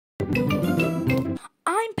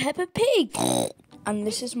I'm Peppa Pig. And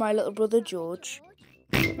this is my little brother George.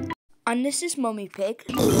 And this is Mummy Pig.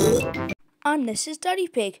 And this is Daddy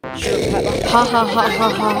Pig. Shut up, Peppa. Ha ha ha ha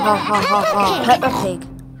ha ha ha ha ha. Peppa Pig.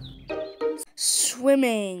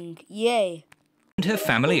 Swimming. Yay. And her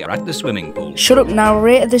family are at the swimming pool. Shut up,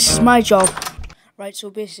 narrator. This is my job. Right,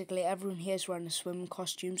 so basically everyone here's wearing the swimming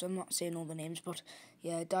costumes. I'm not saying all the names, but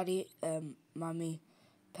yeah, Daddy, Mummy,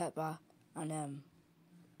 Peppa, and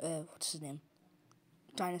what's his name?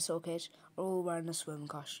 Dinosaur Kid are all wearing the swimming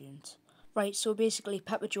costumes. Right, so basically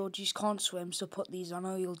Peppa Georgies can't swim, so put these on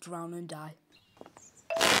or you'll drown and die.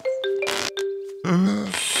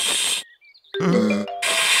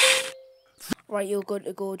 Right, you're good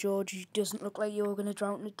to go, George. It doesn't look like you're going to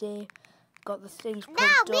drown today. Got the things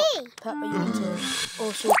pumped up. Peppa, you need to...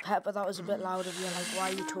 Also, Peppa, that was a bit loud of you. Like, why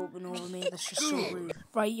are you talking over me? That's just so rude.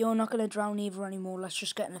 Right, you're not going to drown either anymore. Let's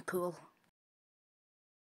just get in the pool.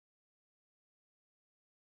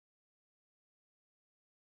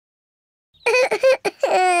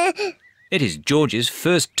 It is George's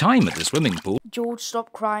first time at the swimming pool. George,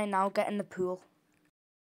 stop crying now. Get in the pool.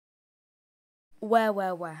 Where?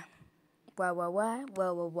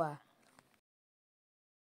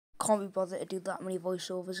 Can't be bothered to do that many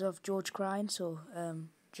voiceovers of George crying, so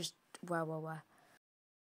just where.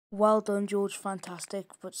 Well done, George,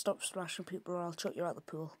 fantastic, but stop splashing people or I'll chuck you out the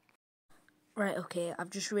pool. Right, okay,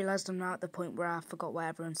 I've just realised I'm now at the point where I forgot what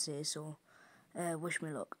everyone says, so wish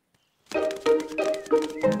me luck.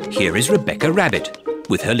 Here is Rebecca Rabbit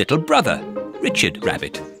with her little brother, Richard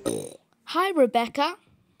Rabbit. Hi, Rebecca.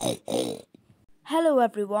 Hello,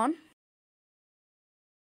 everyone.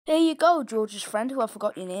 Here you go, George's friend, who I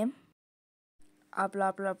forgot your name. Blah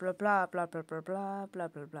blah blah blah blah blah blah blah blah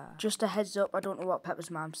blah blah. Just a heads up, I don't know what Peppa's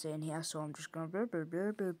mom's saying here, so I'm just going blah blah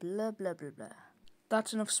blah blah blah blah blah blah.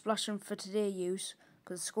 That's enough splashing for today, use,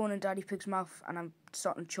 because it's going in Daddy Pig's mouth and I'm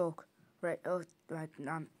starting to choke. Right,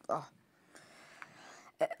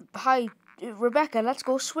 hi, Rebecca, let's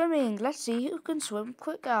go swimming. Let's see who can swim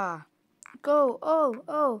quicker. Go,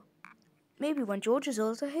 oh. Maybe when George is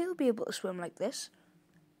older, he'll be able to swim like this.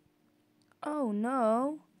 Oh,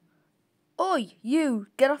 no. Oi, you,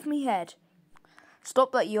 get off me head.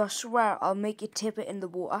 Stop that, you, I swear I'll make you tip it in the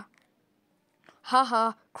water. Ha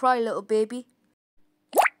ha, cry little baby.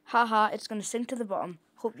 Ha ha, it's going to sink to the bottom.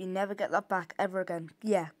 Hope you never get that back ever again.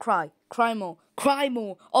 Yeah, cry more. Cry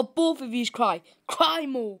more. Or both of yous cry. Cry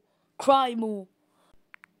more.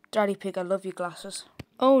 Daddy Pig, I love your glasses.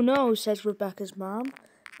 Oh no, says Rebecca's mom.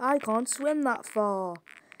 I can't swim that far.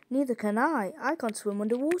 Neither can I. I can't swim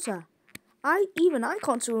underwater. I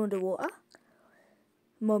can't swim underwater.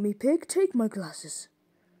 Mummy Pig, take my glasses.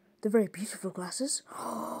 They're very beautiful glasses.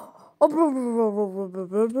 Oh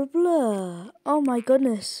my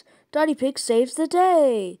goodness. Daddy Pig saves the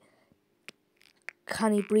day.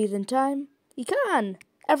 Can he breathe in time? He can.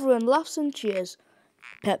 Everyone laughs and cheers.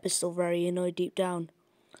 Peppa's still very annoyed deep down.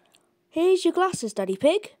 Here's your glasses, Daddy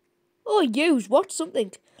Pig. Oh, use watch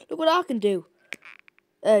something. Look what I can do.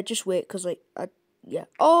 Just wait, cause yeah.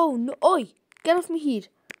 Oh no! Oi! Get off me head.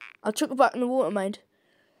 I'll chuck it back in the water, mind.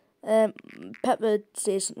 Peppa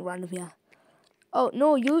says something random here. Oh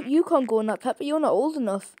no! You can't go in that, Peppa. You're not old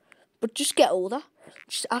enough. But just get older.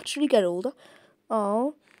 Just actually get older.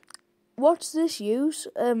 Oh, what's this use?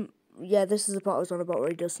 Yeah, this is the part I was on about where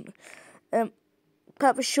he doesn't.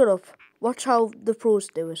 Peppa, shut up. Watch how the pros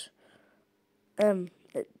do it.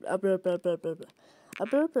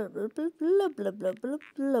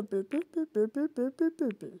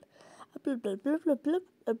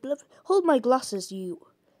 Hold my glasses, you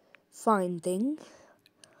fine thing.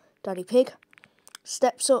 Daddy Pig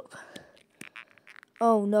steps up.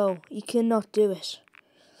 Oh no, he cannot do it.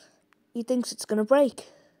 He thinks it's gonna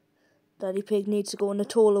break. Daddy Pig needs to go on the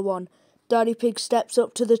taller one. Daddy Pig steps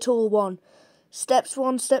up to the tall one. Steps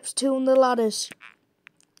 1, steps 2 on the ladders.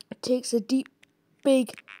 Takes a deep,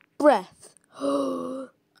 big breath.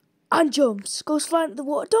 And jumps. Goes flying into the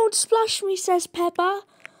water. Don't splash me, says Peppa.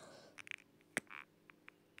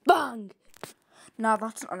 Bang! Now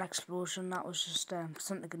that's not an explosion. That was just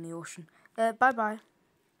something in the ocean. Bye-bye.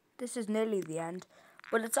 This is nearly the end.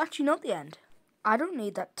 But it's actually not the end. I don't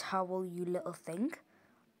need that towel, you little thing.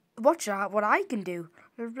 Watch out what I can do.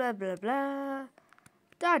 Blah, blah, blah.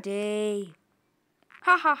 Daddy.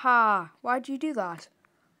 Ha ha ha. Why'd you do that?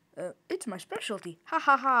 It's my specialty. Ha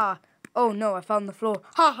ha ha. Oh no, I found the floor.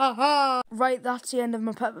 Ha ha ha. Right, that's the end of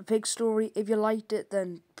my Peppa Pig story. If you liked it,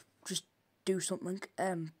 then just do something.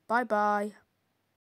 Bye bye.